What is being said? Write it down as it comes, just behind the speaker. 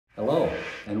Hello,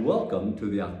 and welcome to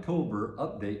the October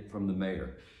update from the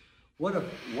mayor. What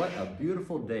a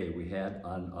beautiful day we had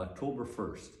on October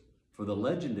 1st for the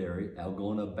legendary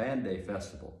Algona Band Day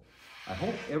Festival. I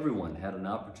hope everyone had an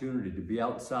opportunity to be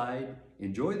outside,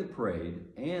 enjoy the parade,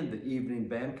 and the evening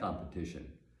band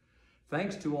competition.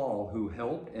 Thanks to all who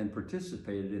helped and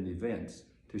participated in events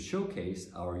to showcase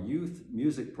our youth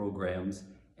music programs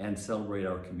and celebrate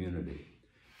our community.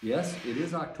 Yes, it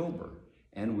is October,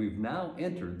 and we've now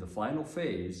entered the final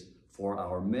phase for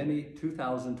our many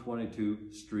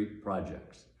 2022 street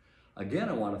projects. Again,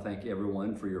 I want to thank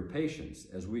everyone for your patience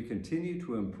as we continue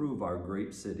to improve our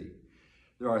great city.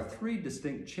 There are three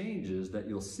distinct changes that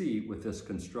you'll see with this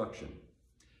construction.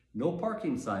 No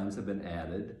parking signs have been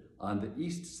added on the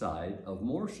east side of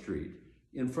Moore Street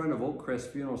in front of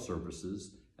Oakcrest Funeral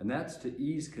Services, and that's to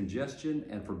ease congestion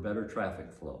and for better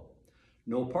traffic flow.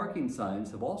 No parking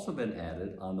signs have also been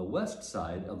added on the west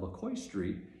side of McCoy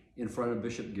Street in front of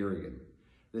Bishop Garrigan.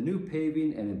 The new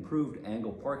paving and improved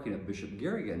angle parking at Bishop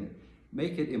Garrigan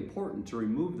make it important to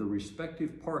remove the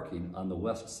respective parking on the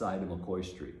west side of McCoy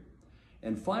Street.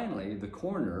 And finally, the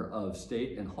corner of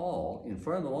State and Hall in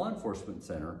front of the Law Enforcement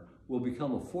Center will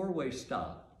become a four-way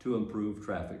stop to improve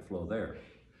traffic flow there.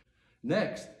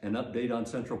 Next, an update on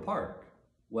Central Park.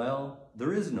 Well,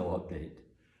 there is no update.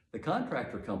 The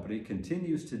contractor company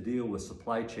continues to deal with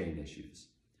supply chain issues.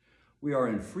 We are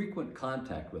in frequent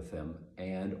contact with them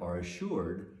and are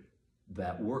assured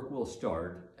that work will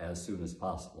start as soon as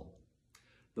possible.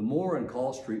 The Moore and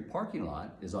Call Street parking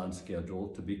lot is on schedule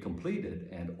to be completed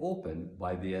and open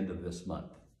by the end of this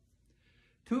month.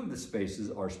 Two of the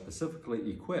spaces are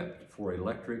specifically equipped for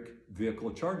electric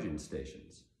vehicle charging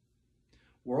stations.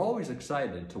 We're always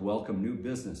excited to welcome new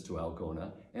business to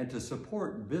Algona and to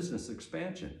support business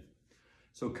expansion.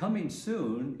 So coming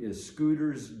soon is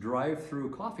Scooter's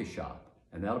drive-through coffee shop,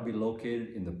 and that'll be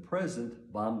located in the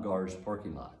present Baumgar's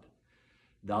parking lot.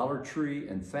 Dollar Tree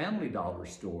and Family Dollar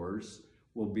stores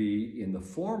will be in the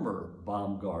former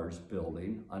Baumgar's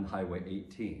building on Highway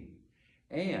 18.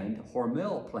 And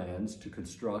Hormel plans to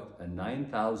construct a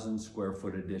 9,000 square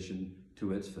foot addition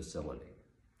to its facility.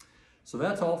 So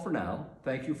that's all for now.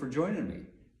 Thank you for joining me.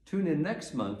 Tune in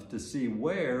next month to see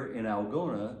where in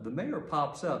Algona the mayor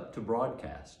pops up to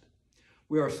broadcast.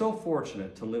 We are so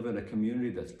fortunate to live in a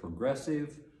community that's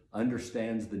progressive,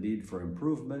 understands the need for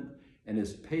improvement, and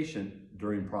is patient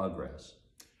during progress.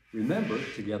 Remember,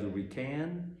 together we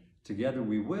can, together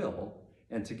we will,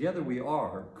 and together we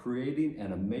are creating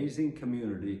an amazing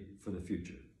community for the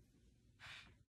future.